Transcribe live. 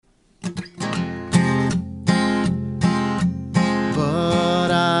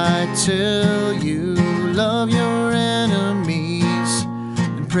tell you, love your enemies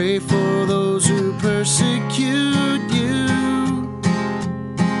and pray for those who persecute you.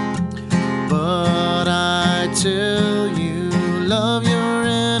 But I tell you, love your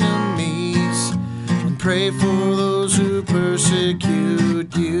enemies and pray for those who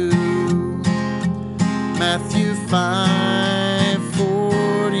persecute you. Matthew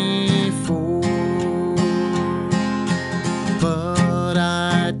 5:44. But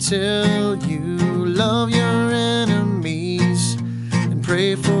I tell you, love your enemies and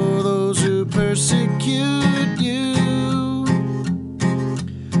pray for those who persecute you.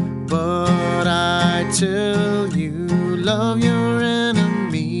 But I tell you, love your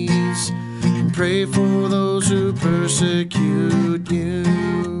enemies and pray for those who persecute you.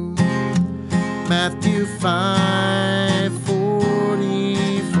 Matthew 5